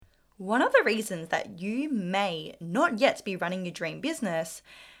One of the reasons that you may not yet be running your dream business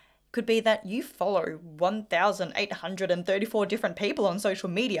could be that you follow 1,834 different people on social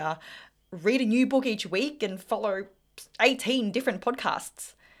media, read a new book each week, and follow 18 different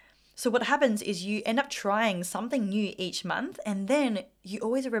podcasts. So what happens is you end up trying something new each month, and then you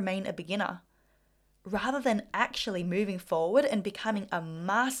always remain a beginner, rather than actually moving forward and becoming a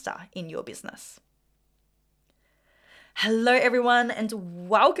master in your business. Hello, everyone, and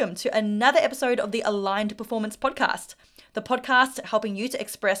welcome to another episode of the Aligned Performance Podcast, the podcast helping you to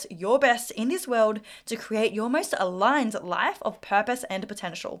express your best in this world to create your most aligned life of purpose and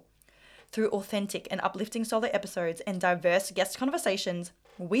potential. Through authentic and uplifting solo episodes and diverse guest conversations,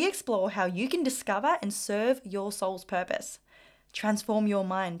 we explore how you can discover and serve your soul's purpose, transform your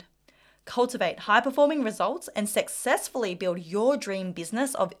mind, cultivate high-performing results, and successfully build your dream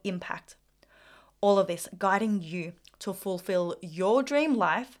business of impact. All of this guiding you to fulfill your dream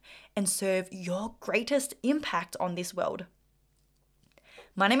life and serve your greatest impact on this world.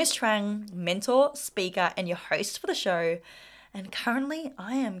 My name is Trang, mentor, speaker, and your host for the show. And currently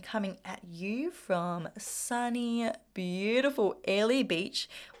I am coming at you from sunny, beautiful Airlie Beach,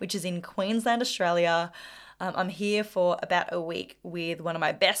 which is in Queensland, Australia. I'm here for about a week with one of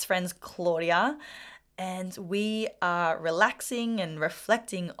my best friends, Claudia, and we are relaxing and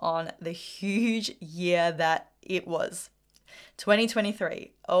reflecting on the huge year that it was.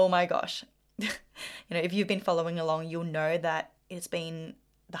 2023. Oh my gosh. If you've been following along, you'll know that it's been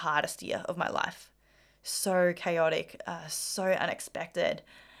the hardest year of my life. So chaotic, so unexpected.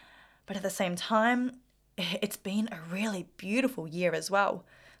 But at the same time, it's been a really beautiful year as well.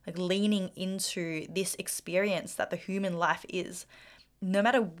 Like leaning into this experience that the human life is. No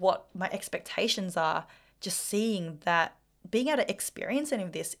matter what my expectations are, just seeing that being able to experience any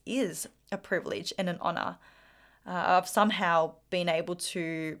of this is a privilege and an honor. I've somehow been able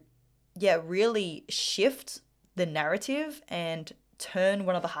to, really shift the narrative and turn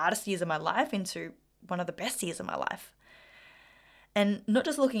one of the hardest years of my life into one of the best years of my life. And not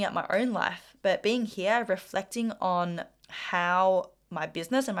just looking at my own life, but being here, reflecting on how my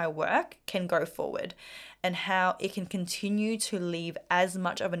business and my work can go forward and how it can continue to leave as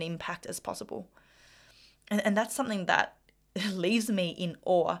much of an impact as possible. And that's something that leaves me in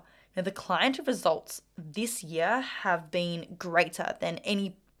awe. Now, the client results this year have been greater than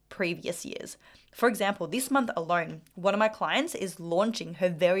any previous years. For example, this month alone, one of my clients is launching her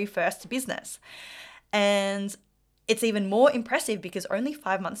very first business. And it's even more impressive because only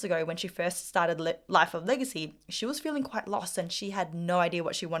 5 months ago, when she first started Life of Legacy, she was feeling quite lost and she had no idea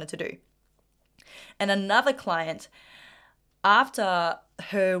what she wanted to do. And another client, after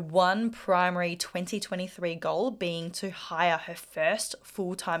her one primary 2023 goal being to hire her first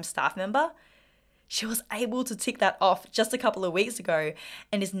full-time staff member, she was able to tick that off just a couple of weeks ago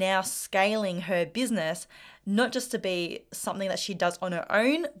and is now scaling her business, not just to be something that she does on her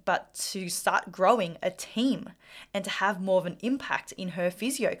own, but to start growing a team and to have more of an impact in her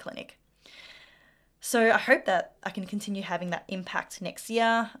physio clinic. So I hope that I can continue having that impact next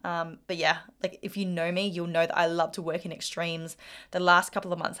year. If you know me, you'll know that I love to work in extremes. The last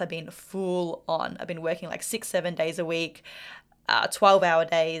couple of months have been full on. I've been working like 6-7 days a week, 12-hour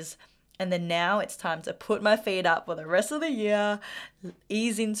days. And then now it's time to put my feet up for the rest of the year,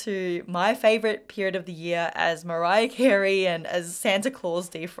 ease into my favorite period of the year as Mariah Carey and as Santa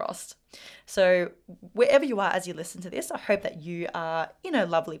Claus defrost. So wherever you are as you listen to this, I hope that you are in a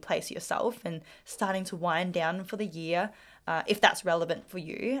lovely place yourself and starting to wind down for the year, if that's relevant for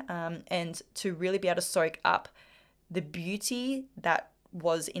you, and to really be able to soak up the beauty that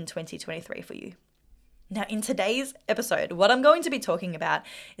was in 2023 for you. Now, in today's episode, what I'm going to be talking about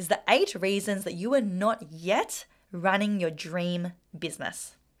is the 8 reasons that you are not yet running your dream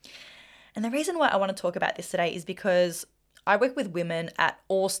business. And the reason why I want to talk about this today is because I work with women at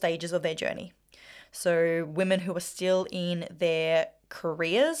all stages of their journey. So women who are still in their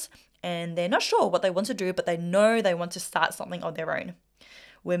careers and they're not sure what they want to do, but they know they want to start something of their own.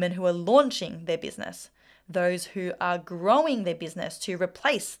 Women who are launching their business. Those who are growing their business to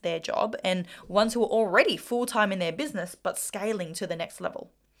replace their job, and ones who are already full-time in their business but scaling to the next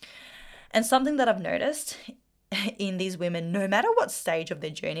level. And something that I've noticed in these women, no matter what stage of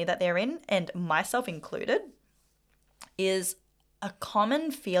their journey that they're in, and myself included, is a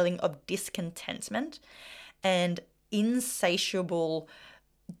common feeling of discontentment and insatiable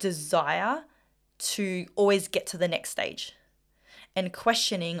desire to always get to the next stage and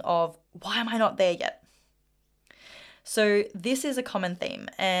questioning of, why am I not there yet? So this is a common theme,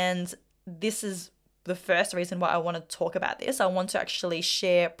 and this is the first reason why I want to talk about this. I want to actually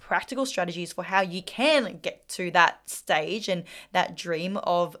share practical strategies for how you can get to that stage and that dream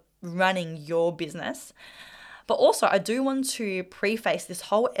of running your business. But also, I do want to preface this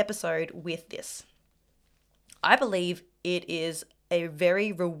whole episode with this. I believe it is a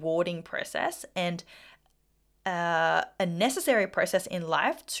very rewarding process and a necessary process in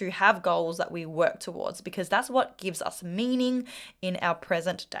life to have goals that we work towards, because that's what gives us meaning in our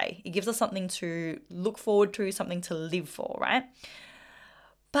present day. It gives us something to look forward to, something to live for, right?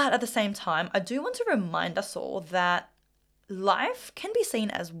 But at the same time, I do want to remind us all that life can be seen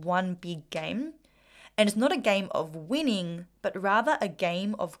as one big game, and it's not a game of winning, but rather a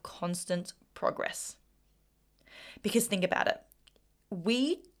game of constant progress. Because think about it,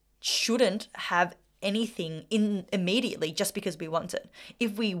 we shouldn't have anything in immediately just because we want it.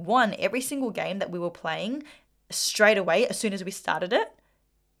 If we won every single game that we were playing straight away as soon as we started it,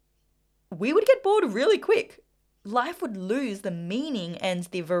 we would get bored really quick. Life would lose the meaning and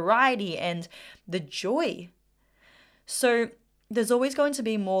the variety and the joy. So there's always going to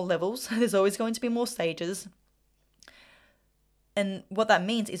be more levels. There's always going to be more stages. And what that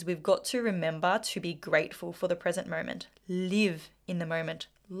means is we've got to remember to be grateful for the present moment. Live in the moment.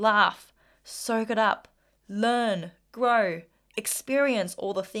 Laugh. Soak it up. Learn. Grow. Experience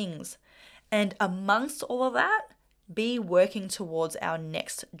all the things. And amongst all of that, be working towards our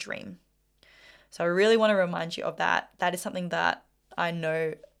next dream. So I really want to remind you of that. That is something that I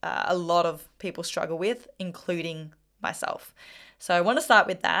know a lot of people struggle with, including myself. So I want to start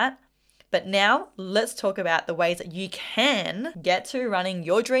with that. But now let's talk about the ways that you can get to running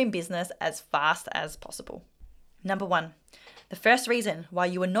your dream business as fast as possible. Number 1, the first reason why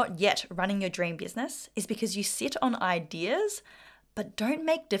you are not yet running your dream business is because you sit on ideas but don't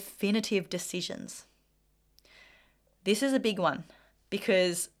make definitive decisions. This is a big one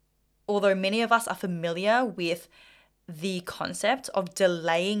because although many of us are familiar with the concept of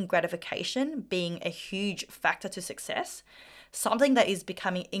delaying gratification being a huge factor to success, something that is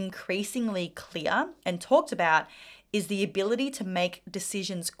becoming increasingly clear and talked about is the ability to make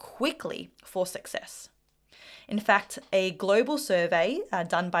decisions quickly for success. In fact, a global survey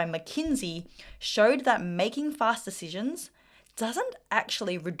done by McKinsey showed that making fast decisions doesn't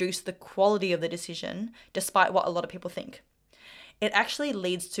actually reduce the quality of the decision, despite what a lot of people think. It actually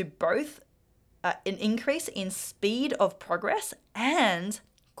leads to both an increase in speed of progress and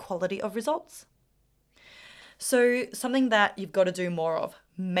quality of results. So something that you've got to do more of,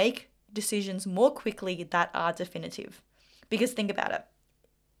 make decisions more quickly that are definitive. Because think about it,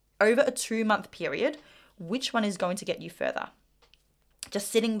 over a 2-month period, which one is going to get you further?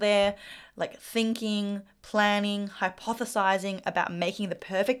 Just sitting there, like thinking, planning, hypothesizing about making the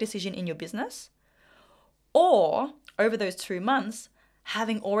perfect decision in your business? Or over those 2 months,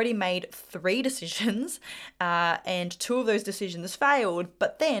 having already made 3 decisions and 2 of those decisions failed,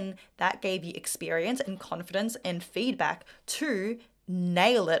 but then that gave you experience and confidence and feedback to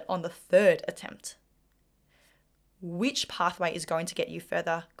nail it on the 3rd attempt. Which pathway is going to get you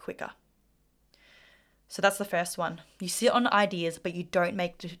further quicker? So that's the first one. You sit on ideas, but you don't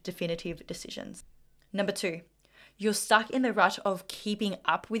make definitive decisions. Number 2, you're stuck in the rut of keeping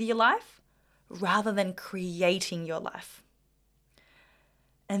up with your life rather than creating your life.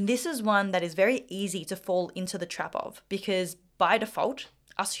 And this is one that is very easy to fall into the trap of because by default,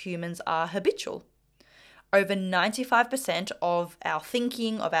 us humans are habitual. Over 95% of our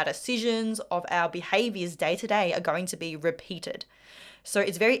thinking, of our decisions, of our behaviors day to day are going to be repeated. So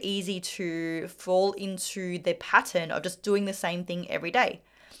it's very easy to fall into the pattern of just doing the same thing every day.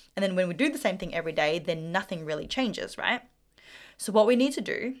 And then when we do the same thing every day, then nothing really changes, right? So what we need to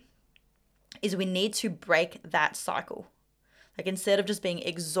do is we need to break that cycle. Like instead of just being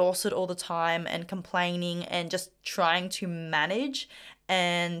exhausted all the time and complaining and just trying to manage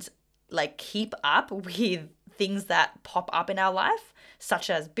and like keep up with things that pop up in our life, such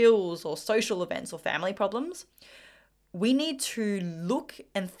as bills or social events or family problems, we need to look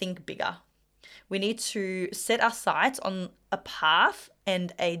and think bigger. We need to set our sights on a path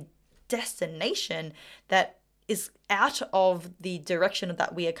and a destination that is out of the direction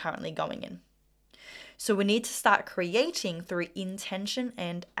that we are currently going in. So we need to start creating through intention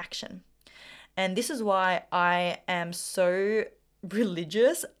and action. And this is why I am so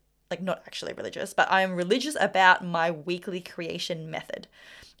religious, like not actually religious, but I am religious about my weekly creation method.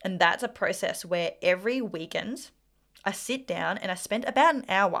 And that's a process where every weekend I sit down and I spend about an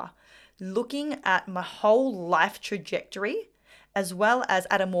hour looking at my whole life trajectory, as well as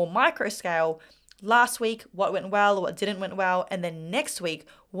at a more micro scale, last week, what went well, what didn't went well, and then next week,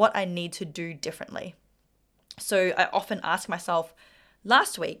 what I need to do differently. So I often ask myself,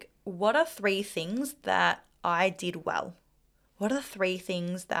 last week, what are 3 things that I did well? What are the 3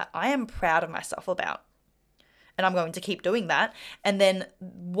 things that I am proud of myself about? and I'm going to keep doing that. And then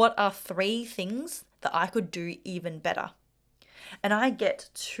what are 3 things that I could do even better? And I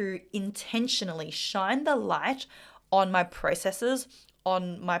get to intentionally shine the light on my processes,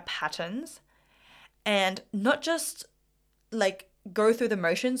 on my patterns, and not just like go through the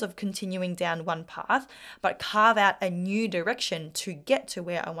motions of continuing down one path, but carve out a new direction to get to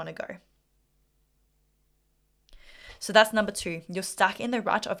where I want to go. So that's number 2. You're stuck in the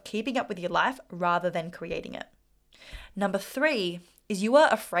rut of keeping up with your life rather than creating it. Number 3 is you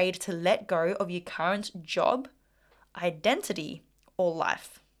are afraid to let go of your current job, identity, or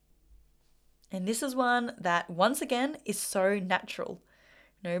life. And this is one that, once again, is so natural.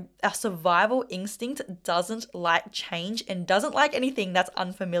 Our survival instinct doesn't like change and doesn't like anything that's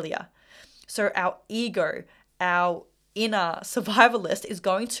unfamiliar. So our ego, our inner survivalist, is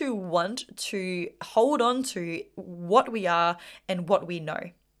going to want to hold on to what we are and what we know.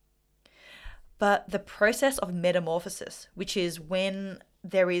 But the process of metamorphosis, which is when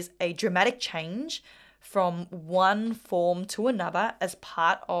there is a dramatic change from one form to another as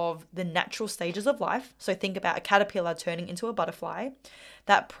part of the natural stages of life. So think about a caterpillar turning into a butterfly.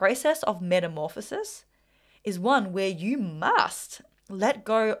 That process of metamorphosis is one where you must let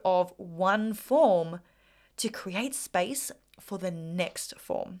go of one form to create space for the next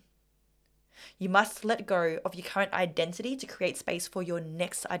form. You must let go of your current identity to create space for your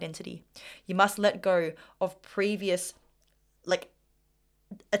next identity. You must let go of previous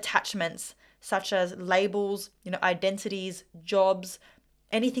attachments, such as labels, identities, jobs,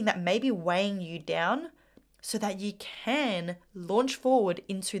 anything that may be weighing you down, so that you can launch forward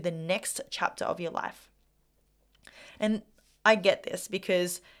into the next chapter of your life. And I get this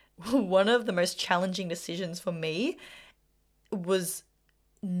because one of the most challenging decisions for me was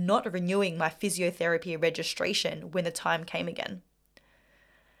not renewing my physiotherapy registration when the time came again.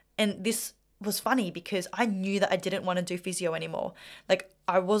 And this was funny because I knew that I didn't want to do physio anymore.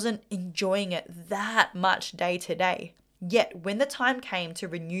 I wasn't enjoying it that much day to day. Yet when the time came to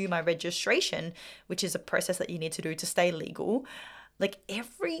renew my registration, which is a process that you need to do to stay legal,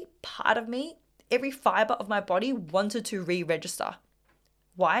 every part of me, every fiber of my body wanted to re-register.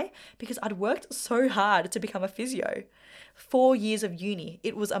 Why? Because I'd worked so hard to become a physio. 4 years of uni.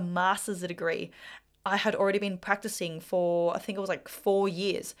 It was a master's degree. I had already been practicing for, I think it was 4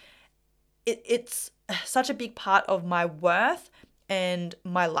 years. It's such a big part of my worth and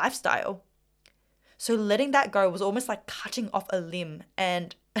my lifestyle. So letting that go was almost like cutting off a limb.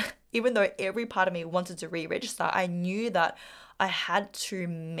 And even though every part of me wanted to re-register, I knew that I had to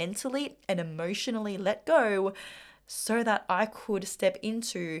mentally and emotionally let go so that I could step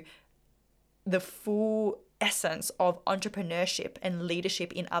into the full essence of entrepreneurship and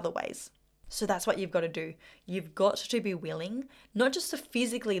leadership in other ways. So that's what you've got to do. You've got to be willing, not just to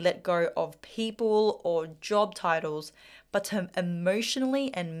physically let go of people or job titles, but to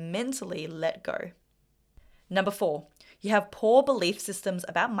emotionally and mentally let go. Number 4, you have poor belief systems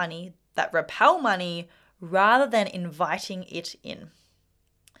about money that repel money rather than inviting it in.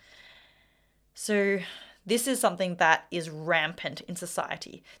 So this is something that is rampant in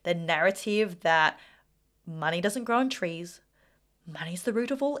society. The narrative that money doesn't grow on trees, money's the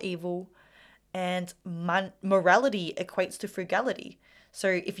root of all evil, and morality equates to frugality. So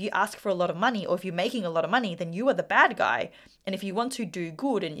if you ask for a lot of money, or if you're making a lot of money, then you are the bad guy. And if you want to do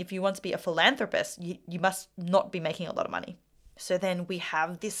good, and if you want to be a philanthropist, you must not be making a lot of money. So then we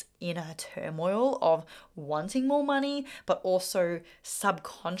have this inner turmoil of wanting more money, but also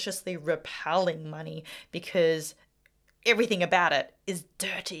subconsciously repelling money because everything about it is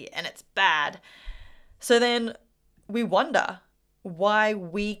dirty and it's bad. So then we wonder why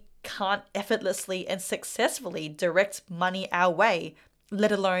we can't effortlessly and successfully direct money our way,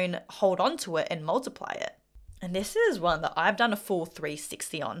 let alone hold on to it and multiply it. And this is one that I've done a full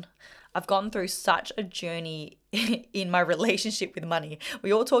 360 on. I've gone through such a journey in my relationship with money.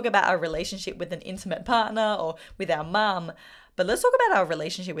 We all talk about our relationship with an intimate partner or with our mum, but let's talk about our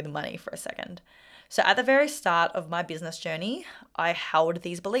relationship with money for a second. So at the very start of my business journey, I held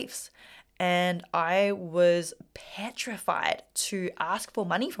these beliefs. And I was petrified to ask for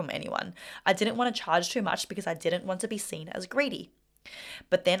money from anyone. I didn't want to charge too much because I didn't want to be seen as greedy.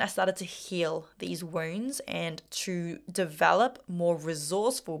 But then I started to heal these wounds and to develop more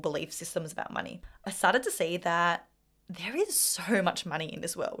resourceful belief systems about money. I started to see that there is so much money in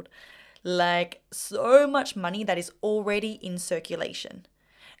this world. So much money that is already in circulation.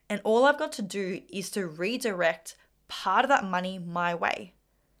 And all I've got to do is to redirect part of that money my way.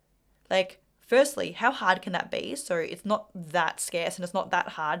 Firstly, how hard can that be? So it's not that scarce and it's not that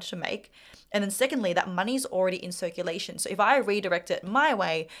hard to make. And then secondly, that money's already in circulation. So if I redirect it my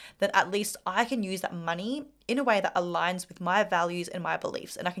way, then at least I can use that money in a way that aligns with my values and my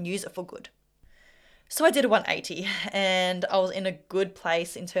beliefs, and I can use it for good. So I did a 180 and I was in a good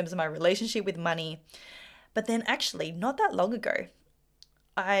place in terms of my relationship with money. But then actually, not that long ago,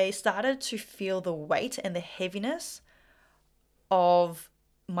 I started to feel the weight and the heaviness of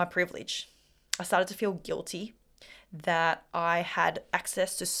my privilege. I started to feel guilty that I had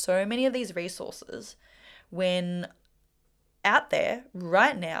access to so many of these resources when out there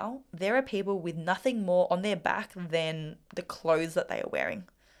right now, there are people with nothing more on their back than the clothes that they are wearing.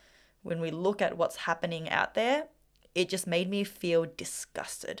 When we look at what's happening out there, it just made me feel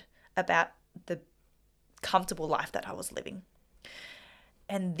disgusted about the comfortable life that I was living.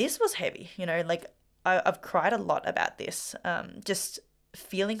 And this was heavy, I've cried a lot about this, just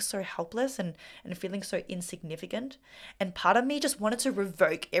feeling so helpless and feeling so insignificant. And part of me just wanted to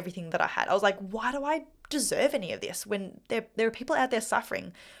revoke everything that I had. I was like, why do I deserve any of this when there are people out there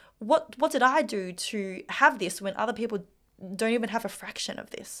suffering? What did I do to have this when other people don't even have a fraction of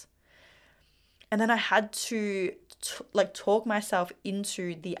this? And then I had to talk myself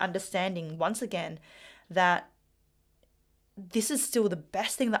into the understanding once again that this is still the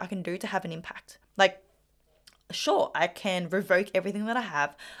best thing that I can do to have an impact. Sure, I can revoke everything that I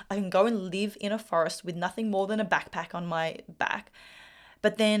have. I can go and live in a forest with nothing more than a backpack on my back.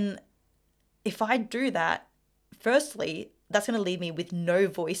 But then if I do that, firstly, that's going to leave me with no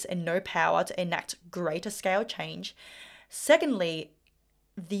voice and no power to enact greater scale change. Secondly,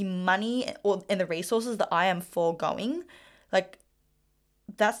 the money and the resources that I am foregoing,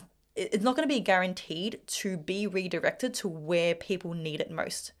 it's not going to be guaranteed to be redirected to where people need it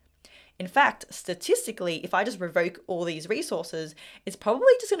most. In fact, statistically, if I just revoke all these resources, it's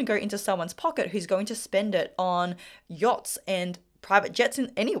probably just going to go into someone's pocket who's going to spend it on yachts and private jets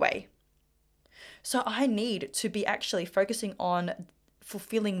anyway. So I need to be actually focusing on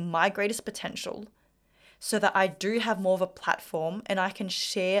fulfilling my greatest potential so that I do have more of a platform and I can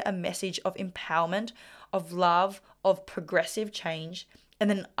share a message of empowerment, of love, of progressive change. And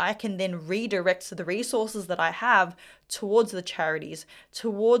then I can then redirect the resources that I have towards the charities,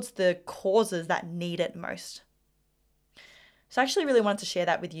 towards the causes that need it most. So I actually really wanted to share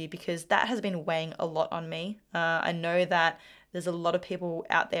that with you because that has been weighing a lot on me. I know that there's a lot of people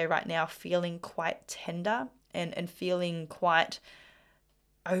out there right now feeling quite tender and feeling quite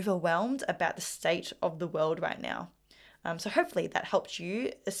overwhelmed about the state of the world right now. So hopefully that helped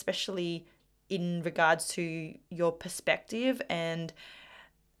you, especially in regards to your perspective and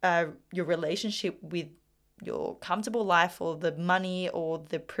your relationship with your comfortable life or the money or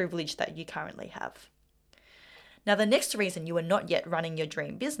the privilege that you currently have. Now, the next reason you are not yet running your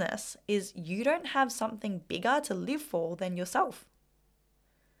dream business is you don't have something bigger to live for than yourself.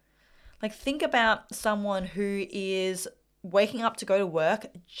 Think about someone who is waking up to go to work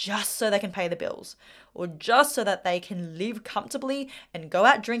just so they can pay the bills or just so that they can live comfortably and go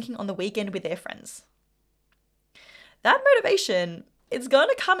out drinking on the weekend with their friends. That motivation, it's going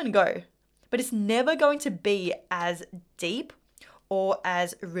to come and go, but it's never going to be as deep or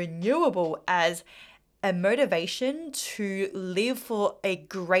as renewable as a motivation to live for a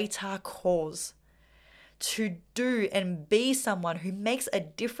greater cause, to do and be someone who makes a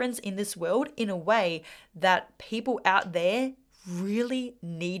difference in this world in a way that people out there really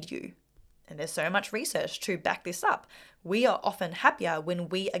need you. And there's so much research to back this up. We are often happier when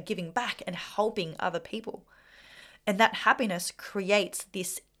we are giving back and helping other people. And that happiness creates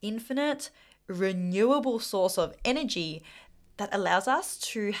this infinite, renewable source of energy that allows us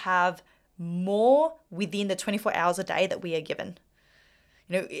to have more within the 24 hours a day that we are given.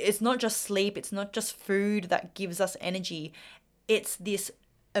 It's not just sleep, it's not just food that gives us energy. It's this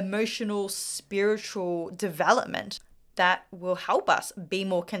emotional, spiritual development that will help us be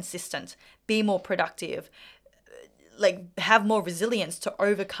more consistent, be more productive, have more resilience to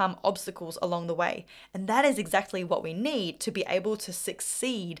overcome obstacles along the way. And that is exactly what we need to be able to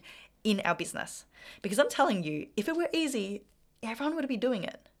succeed in our business. Because I'm telling you, if it were easy, everyone would be doing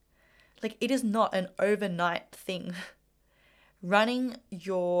it. It is not an overnight thing. Running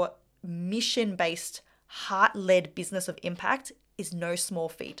your mission-based, heart-led business of impact is no small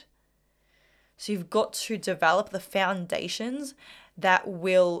feat. So you've got to develop the foundations that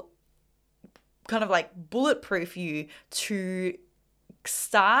will kind of bulletproof you to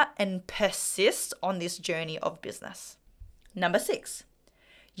start and persist on this journey of business. Number 6,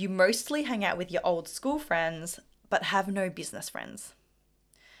 you mostly hang out with your old school friends, but have no business friends.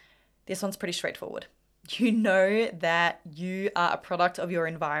 This one's pretty straightforward. you know that you are a product of your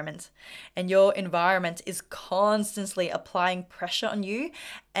environment, and your environment is constantly applying pressure on you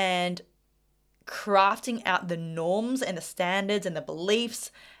and crafting out the norms and the standards and the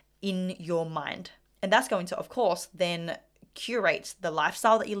beliefs in your mind. And that's going to, of course, then curate the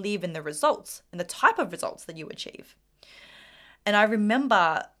lifestyle that you live and the results and the type of results that you achieve. And I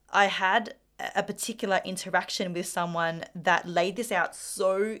remember I had a particular interaction with someone that laid this out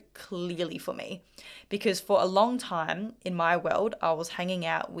so clearly for me, because for a long time in my world, I was hanging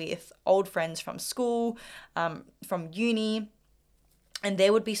out with old friends from school, from uni, and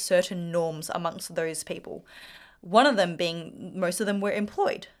there would be certain norms amongst those people. One of them being most of them were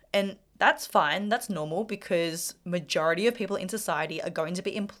employed. And that's fine, that's normal, because majority of people in society are going to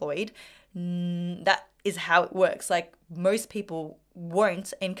be employed. That is how it works. Like, most people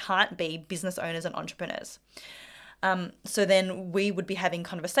won't and can't be business owners and entrepreneurs. So then we would be having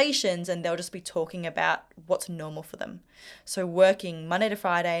conversations and they'll just be talking about what's normal for them. So working Monday to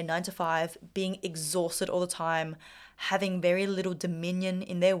Friday, 9 to 5, being exhausted all the time, having very little dominion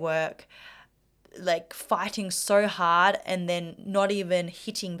in their work, like fighting so hard and then not even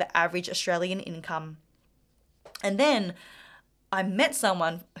hitting the average Australian income. And then I met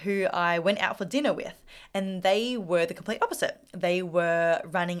someone who I went out for dinner with, and they were the complete opposite. They were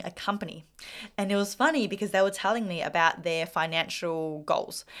running a company. And it was funny because they were telling me about their financial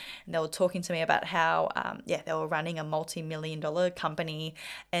goals. And they were talking to me about how, they were running a multi-million-dollar company,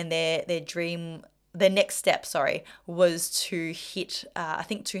 and their next step, was to hit, I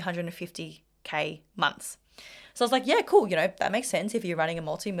think, 250K months. So I was like, yeah, cool. That makes sense. If you're running a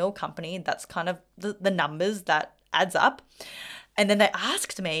multi-mil company, that's kind of the numbers that adds up. And then they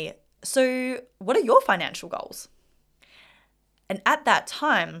asked me, so what are your financial goals? And at that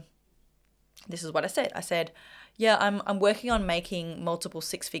time, this is what I said. I said, yeah, I'm working on making multiple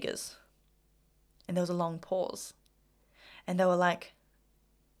six figures. And there was a long pause. And they were like,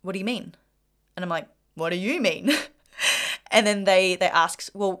 what do you mean? And I'm like, what do you mean? And then they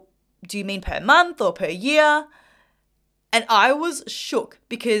asked, well, do you mean per month or per year? And I was shook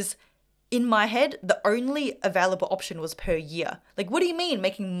because in my head, the only available option was per year. Like, what do you mean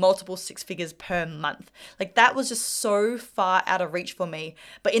making multiple six figures per month? Like, that was just so far out of reach for me.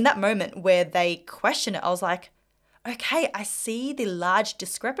 But in that moment where they questioned it, I was like, okay, I see the large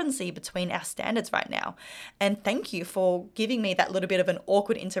discrepancy between our standards right now. And thank you for giving me that little bit of an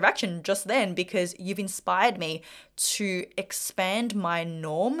awkward interaction just then, because you've inspired me to expand my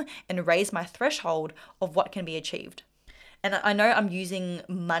norm and raise my threshold of what can be achieved. And I know I'm using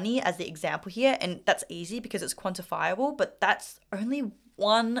money as the example here, and that's easy because it's quantifiable, but that's only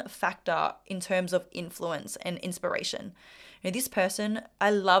one factor in terms of influence and inspiration. This person, I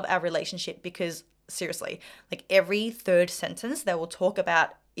love our relationship because seriously, like every third sentence, they will talk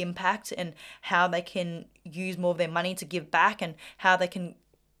about impact and how they can use more of their money to give back and how they can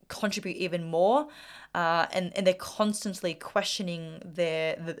contribute even more. And they're constantly questioning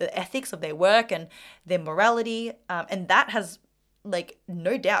the ethics of their work and their morality. And that has, like,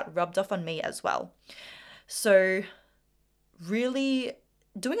 no doubt rubbed off on me as well. So really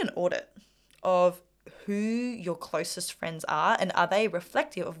doing an audit of who your closest friends are and are they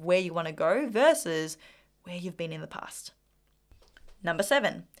reflective of where you want to go versus where you've been in the past. Number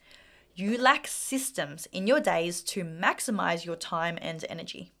 7, you lack systems in your days to maximize your time and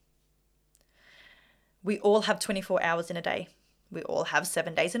energy. We all have 24 hours in a day. We all have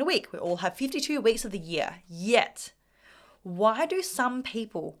 7 days in a week. We all have 52 weeks of the year. Yet, why do some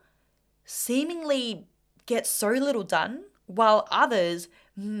people seemingly get so little done while others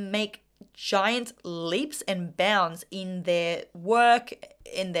make giant leaps and bounds in their work,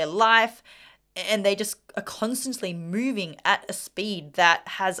 in their life, and they just are constantly moving at a speed that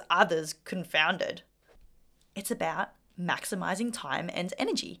has others confounded? It's about maximizing time and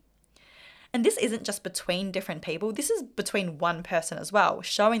energy. And this isn't just between different people, this is between one person as well,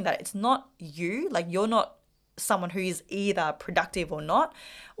 showing that it's not you, like you're not someone who is either productive or not,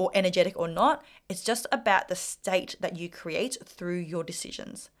 or energetic or not. It's just about the state that you create through your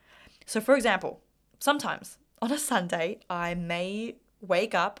decisions. So for example, sometimes on a Sunday, I may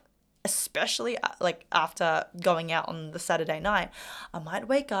wake up, especially like after going out on the Saturday night, I might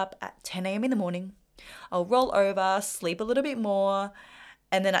wake up at 10 a.m. in the morning. I'll roll over, sleep a little bit more,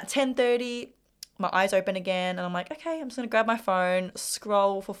 and then at 10:30, my eyes open again, and I'm like, okay, I'm just going to grab my phone,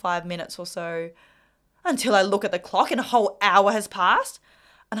 scroll for 5 minutes or so, until I look at the clock and a whole hour has passed.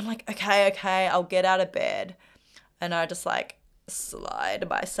 And I'm like, okay, I'll get out of bed. And I just like slide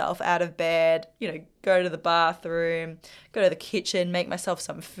myself out of bed, go to the bathroom, go to the kitchen, make myself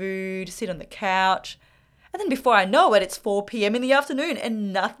some food, sit on the couch. And then before I know it, it's 4 p.m. in the afternoon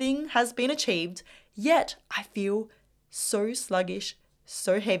and nothing has been achieved Yet I feel so sluggish,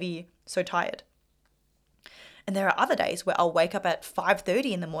 so heavy, so tired. And there are other days where I'll wake up at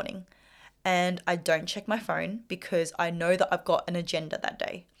 5:30 in the morning and I don't check my phone because I know that I've got an agenda that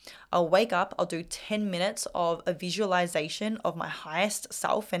day. I'll wake up, I'll do 10 minutes of a visualization of my highest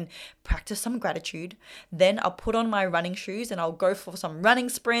self and practice some gratitude. Then I'll put on my running shoes and I'll go for some running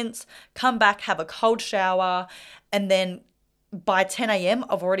sprints, come back, have a cold shower, and then by 10 a.m.,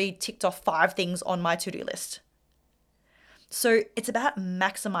 I've already ticked off 5 things on my to-do list. So it's about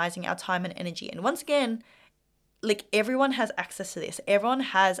maximizing our time and energy. And once again, like everyone has access to this. Everyone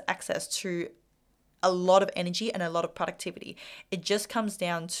has access to a lot of energy and a lot of productivity. It just comes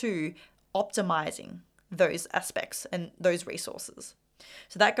down to optimizing those aspects and those resources.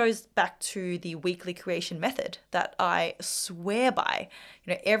 So that goes back to the weekly creation method that I swear by.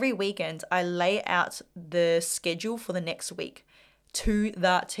 Every weekend I lay out the schedule for the next week to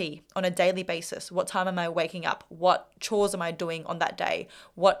the T on a daily basis. What time am I waking up? What chores am I doing on that day?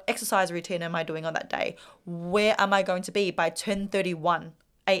 What exercise routine am I doing on that day? Where am I going to be by 10:31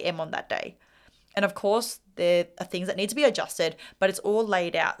 a.m. on that day? And of course, there are things that need to be adjusted, but it's all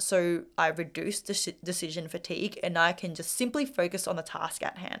laid out. So I reduce decision fatigue and I can just simply focus on the task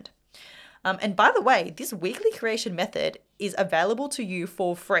at hand. And by the way, this weekly creation method is available to you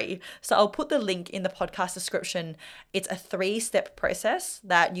for free. So I'll put the link in the podcast description. It's a 3-step process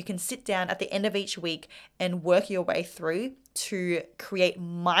that you can sit down at the end of each week and work your way through to create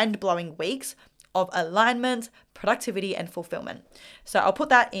mind-blowing weeks of alignment, productivity, and fulfillment. So I'll put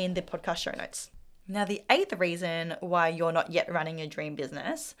that in the podcast show notes. Now, the 8th reason why you're not yet running your dream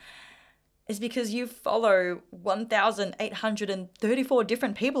business is because you follow 1,834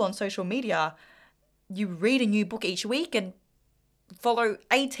 different people on social media. You read a new book each week and follow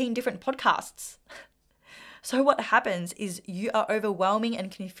 18 different podcasts. So what happens is you are overwhelming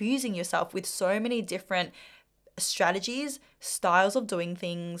and confusing yourself with so many different strategies, styles of doing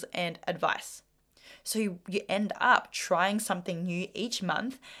things, and advice. So you end up trying something new each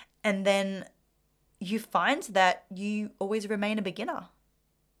month, and then you find that you always remain a beginner.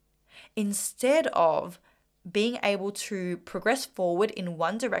 Instead of being able to progress forward in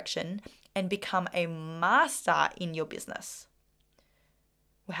one direction and become a master in your business.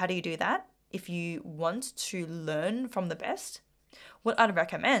 Well, how do you do that? If you want to learn from the best, what I'd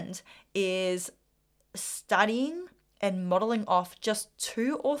recommend is studying and modeling off just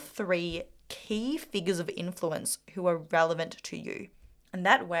 2 or 3 key figures of influence who are relevant to you. And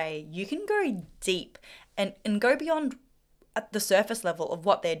that way you can go deep and go beyond at the surface level of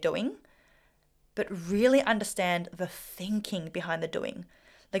what they're doing, but really understand the thinking behind the doing,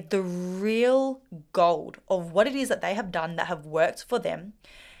 like the real gold of what it is that they have done that have worked for them.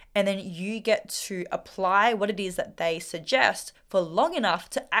 And then you get to apply what it is that they suggest for long enough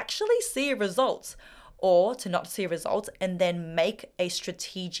to actually see results, or to not see results and then make a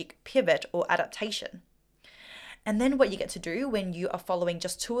strategic pivot or adaptation. And then what you get to do when you are following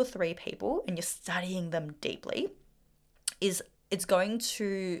just 2 or 3 people and you're studying them deeply is it's going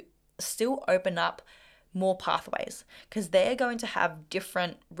to still open up more pathways, because they're going to have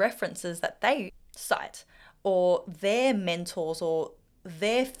different references that they cite, or their mentors or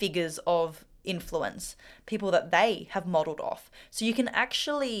their figures of influence, people that they have modeled off. So you can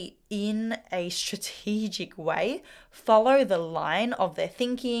actually, in a strategic way, follow the line of their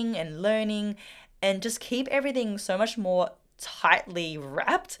thinking and learning and just keep everything so much more tightly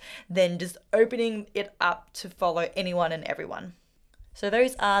wrapped than just opening it up to follow anyone and everyone. So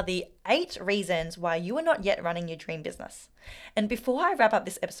those are the 8 reasons why you are not yet running your dream business. And before I wrap up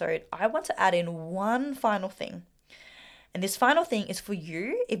this episode, I want to add in one final thing. And this final thing is for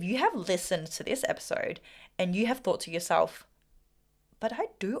you, if you have listened to this episode and you have thought to yourself, but I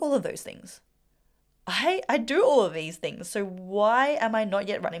do all of those things. I do all of these things. So why am I not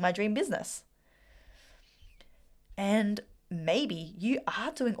yet running my dream business? And maybe you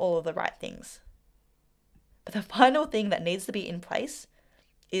are doing all of the right things. But the final thing that needs to be in place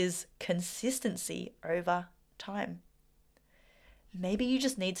is consistency over time. Maybe you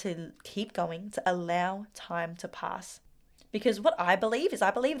just need to keep going to allow time to pass. Because what I believe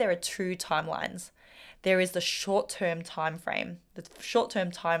there are 2 timelines. There is the short-term time frame, the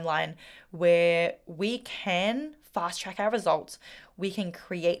short-term timeline where we can fast track our results. We can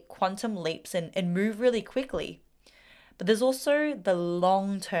create quantum leaps and move really quickly. But there's also the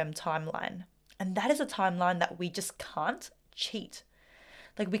long-term timeline. And that is a timeline that we just can't cheat.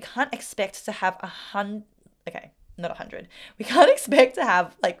 Like we can't expect to have 100, not 100. We can't expect to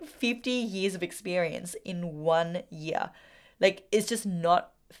have like 50 years of experience in 1 year. Like it's just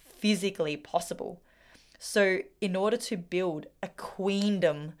not physically possible. So in order to build a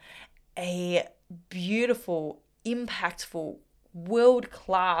queendom, a beautiful, impactful,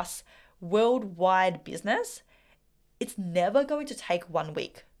 world-class, worldwide business, it's never going to take 1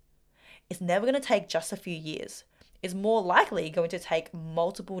 week. It's never going to take just a few years. It's more likely going to take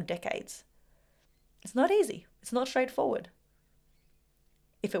multiple decades. It's not easy. It's not straightforward.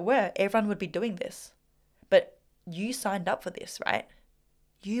 If it were, everyone would be doing this. But you signed up for this, right?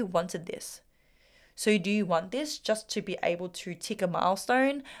 You wanted this. So do you want this just to be able to tick a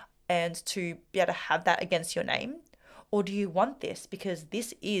milestone and to be able to have that against your name? Or do you want this because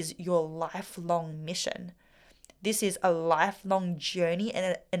this is your lifelong mission? This is a lifelong journey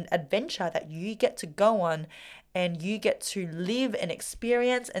and an adventure that you get to go on, and you get to live and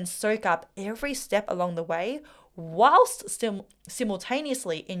experience and soak up every step along the way, whilst still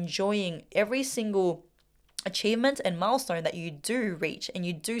simultaneously enjoying every single achievement and milestone that you do reach and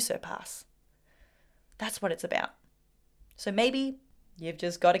you do surpass. That's what it's about. So maybe you've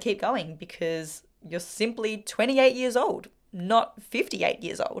just got to keep going because you're simply 28 years old, not 58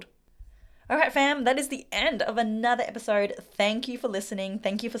 years old. All right, fam, that is the end of another episode. Thank you for listening.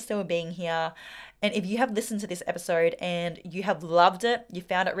 Thank you for still being here. And if you have listened to this episode and you have loved it, you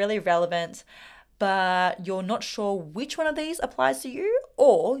found it really relevant, but you're not sure which one of these applies to you,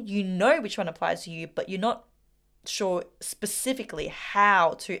 or you know which one applies to you, but you're not sure specifically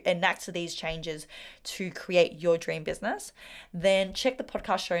how to enact these changes to create your dream business, then check the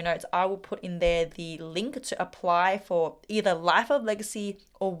podcast show notes. I will put in there the link to apply for either Life of Legacy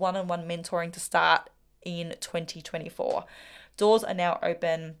or one-on-one mentoring to start in 2024. Doors are now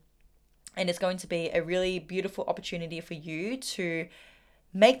open, and it's going to be a really beautiful opportunity for you to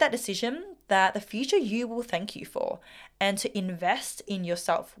make that decision that the future you will thank you for, and to invest in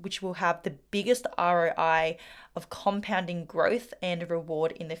yourself, which will have the biggest ROI of compounding growth and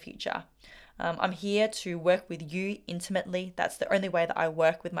reward in the future. I'm here to work with you intimately. That's the only way that I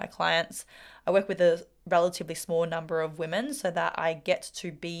work with my clients. I work with a relatively small number of women so that I get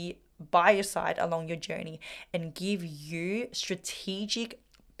to be by your side along your journey and give you strategic,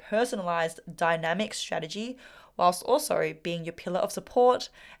 personalized, dynamic strategy, whilst also being your pillar of support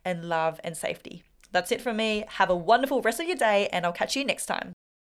and love and safety. That's it from me. Have a wonderful rest of your day, and I'll catch you next time.